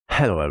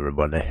Hello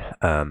everybody.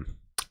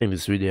 In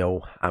this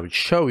video I will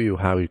show you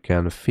how you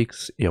can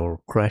fix your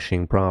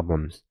crashing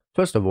problems.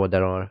 First of all,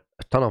 there are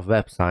a ton of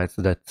websites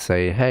that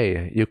say,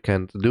 hey, you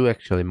can't do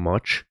actually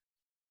much,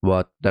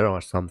 but there are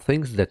some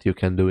things that you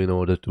can do in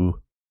order to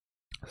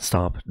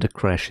stop the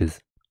crashes.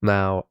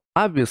 Now,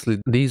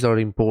 obviously these are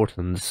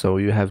important, so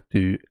you have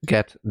to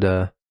get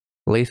the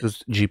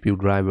latest GPU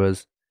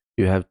drivers,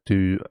 you have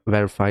to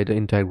verify the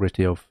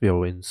integrity of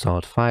your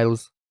installed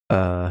files,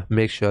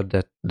 make sure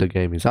that the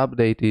game is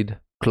updated,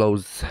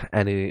 close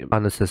any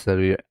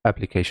unnecessary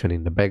application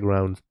in the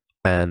background,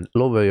 and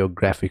lower your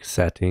graphics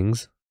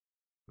settings,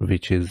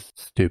 which is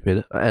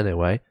stupid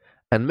anyway,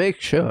 and make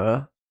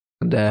sure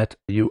that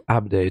you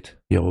update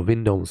your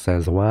Windows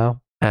as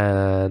well.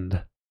 And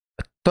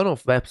a ton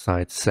of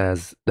websites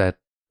says that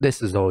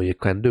this is all you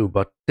can do,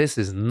 but this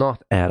is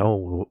not at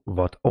all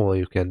what all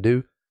you can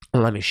do.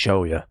 Let me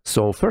show you.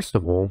 So first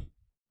of all,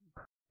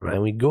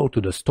 when we go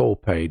to the store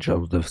page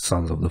of the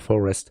Sons of the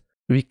Forest,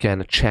 we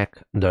can check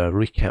the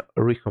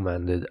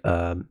recommended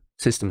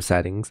system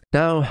settings.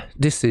 Now,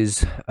 this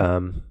is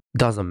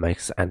doesn't make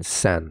any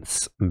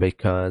sense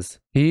because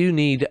you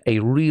need a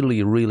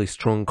really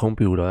strong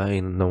computer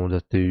in order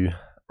to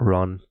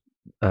run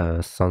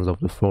Sons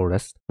of the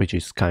Forest, which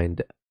is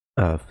kind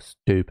of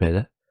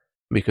stupid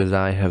because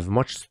I have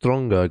much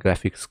stronger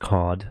graphics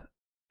card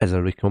as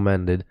a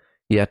recommended.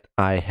 Yet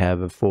I have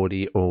a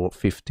 40 or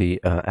 50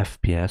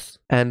 FPS,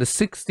 and the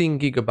 16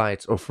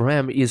 gigabytes of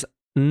RAM is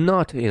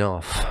not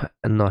enough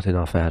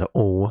at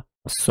all.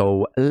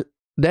 So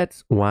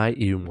that's why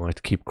you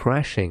might keep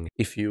crashing.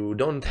 If you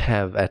don't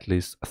have at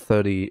least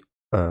 32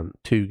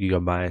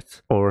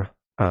 gigabytes, or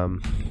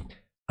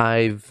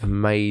I've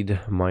made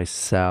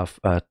myself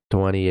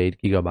 28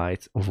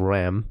 gigabytes of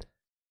RAM,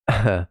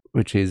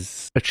 which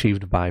is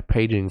achieved by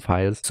paging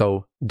files.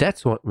 So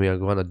that's what we are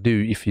gonna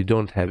do if you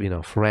don't have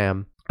enough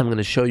RAM. I'm going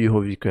to show you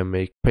how you can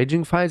make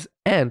paging files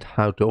and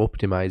how to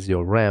optimize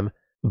your RAM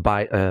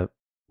by a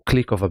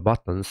click of a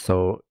button,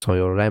 so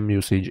your RAM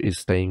usage is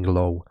staying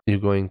low. You're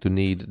going to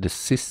need the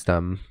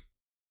system,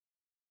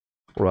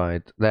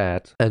 right,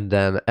 that, and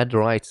then at the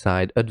right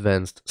side,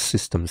 advanced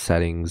system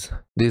settings.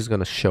 This is going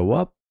to show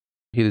up.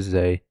 Here is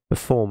a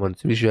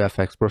performance, visual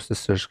effects,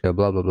 processor scale,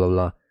 blah blah blah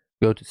blah.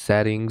 Go to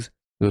settings,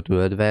 go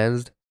to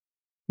advanced.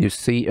 You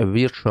see a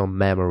virtual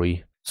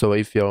memory. So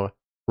if your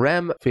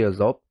RAM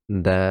fills up,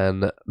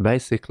 then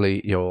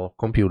basically your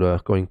computer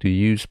is going to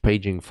use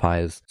paging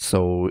files.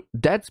 So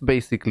that's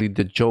basically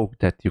the joke,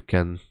 that you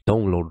can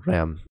download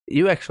RAM.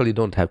 You actually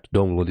don't have to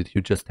download it, you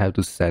just have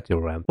to set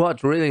your RAM.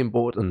 But really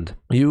important,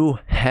 you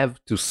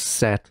have to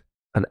set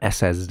an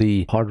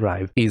SSD. Hard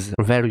drive is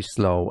very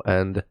slow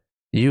and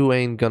you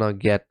ain't gonna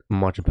get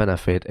much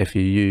benefit if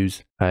you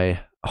use a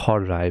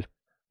hard drive.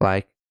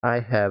 Like I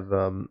have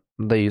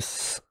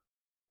this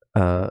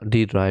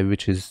D drive,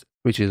 which is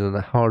on a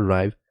hard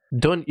drive.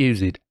 Don't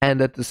use it,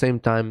 and at the same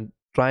time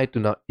try to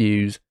not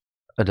use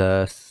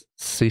the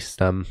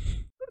system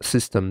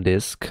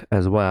disk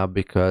as well,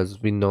 because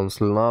Windows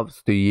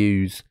loves to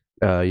use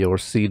your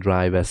C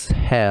drive as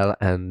hell,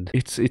 and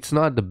it's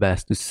not the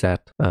best to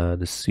set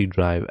the C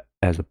drive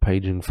as a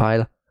paging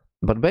file.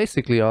 But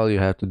basically all you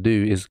have to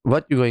do is,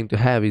 what you're going to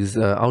have is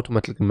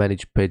automatically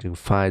manage paging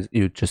files.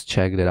 You just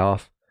check that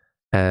off,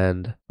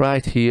 and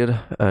right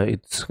here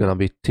it's gonna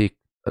be ticked.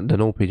 The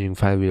no paging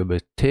file will be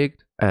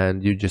ticked,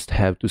 and you just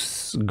have to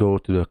go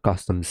to the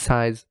custom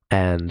size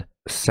and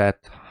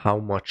set how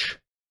much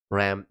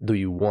RAM do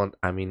you want,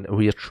 I mean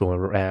virtual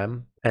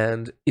RAM.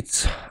 And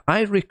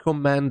I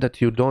recommend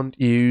that you don't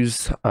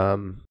use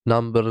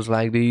numbers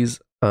like these.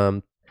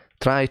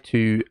 Try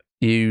to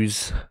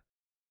use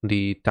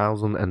the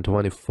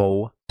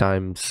 1024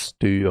 times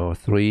 2 or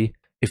 3.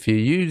 If you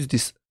use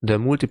the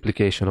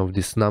multiplication of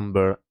this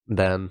number,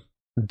 then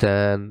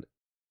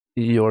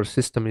your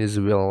system is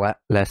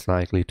less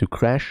likely to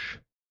crash.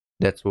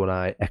 That's what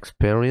I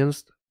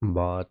experienced,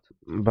 but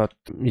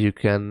you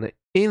can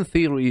in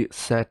theory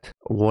set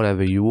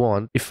whatever you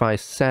want. If I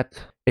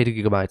set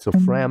 80 gigabytes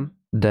of RAM,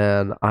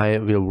 then I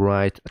will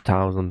write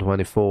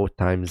 1024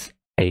 times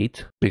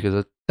 8, because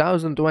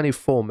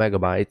 1024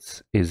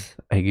 megabytes is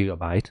a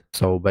gigabyte.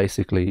 So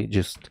basically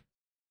just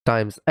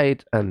times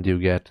 8 and you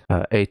get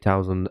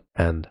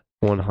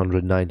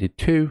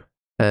 8192.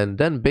 And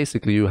then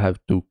basically you have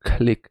to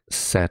click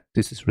set.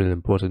 This is really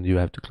important. You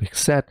have to click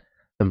set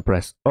and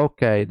press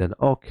OK, then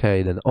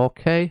OK, then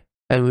OK.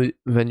 And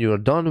when you are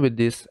done with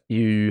this,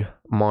 you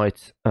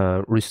might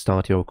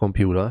restart your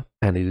computer,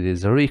 and it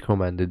is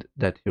recommended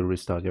that you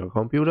restart your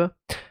computer.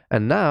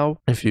 And now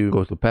if you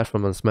go to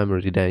performance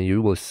memory, then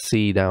you will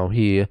see down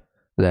here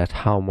that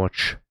how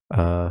much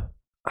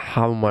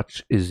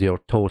is your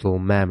total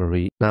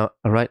memory. Now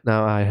right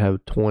now I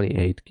have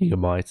 28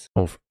 gigabytes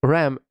of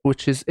RAM,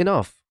 which is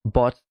enough,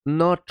 but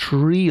not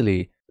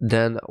really.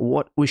 Then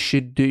what we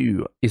should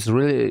do is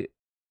really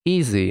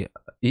easy.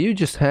 You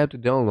just have to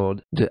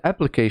download the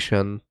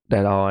application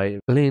that I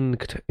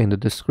linked in the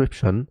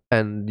description,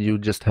 and you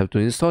just have to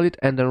install it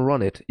and then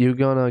run it. You're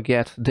gonna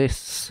get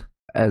this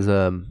as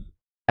a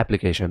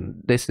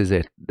application. This is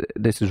it.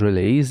 This is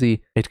really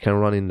easy. It can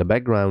run in the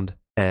background.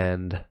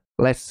 And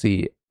let's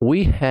see,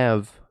 we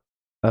have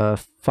 5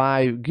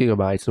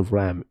 gigabytes of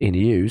RAM in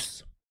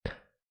use.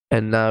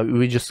 And now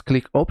we just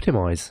click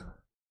optimize.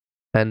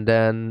 And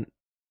then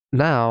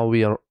now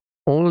we are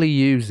only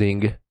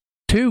using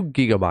 2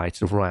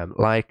 gigabytes of RAM.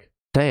 Like,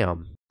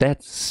 damn,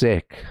 that's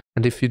sick.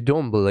 And if you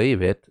don't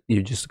believe it,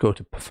 you just go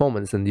to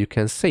performance and you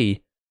can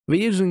see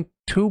we're using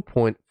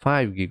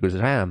 2.5 gigs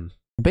RAM.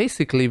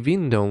 Basically,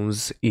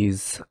 Windows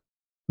is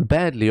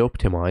badly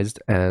optimized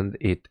and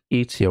it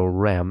eats your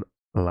RAM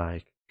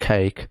like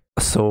cake.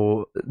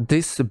 So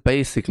this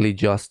basically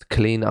just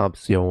clean up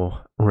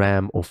your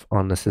RAM of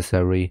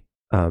unnecessary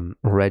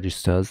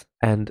registers,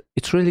 and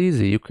it's really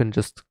easy. You can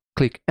just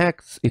click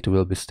X, it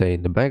will be stay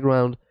in the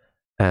background,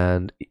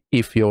 and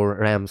if your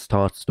RAM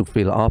starts to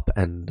fill up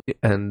and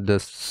the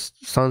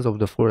Sons of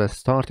the Forest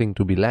starting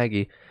to be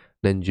laggy,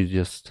 then you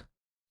just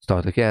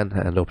start again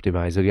and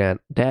optimize again.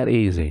 That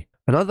easy.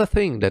 Another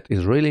thing that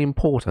is really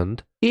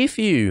important, if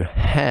you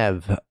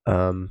have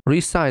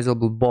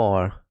resizable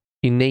bar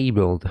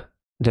enabled,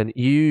 then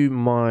you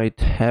might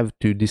have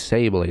to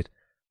disable it.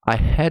 I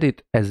had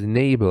it as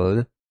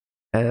enabled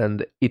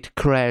and it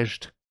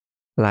crashed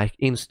like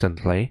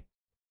instantly,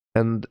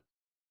 and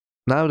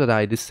now that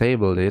I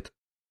disabled it,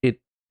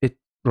 it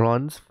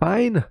runs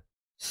fine.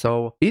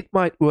 So it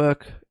might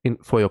work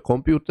for your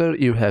computer.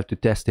 You have to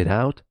test it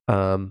out,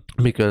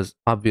 because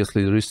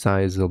obviously the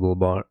resizable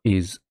bar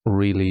is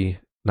really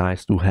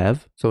nice to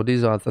have. So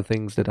these are the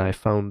things that I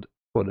found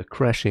for the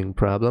crashing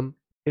problem.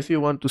 If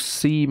you want to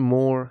see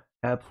more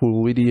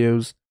helpful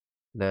videos,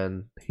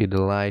 then hit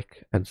a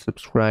like and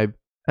subscribe,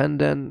 and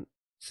then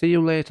see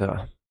you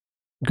later.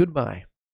 Goodbye.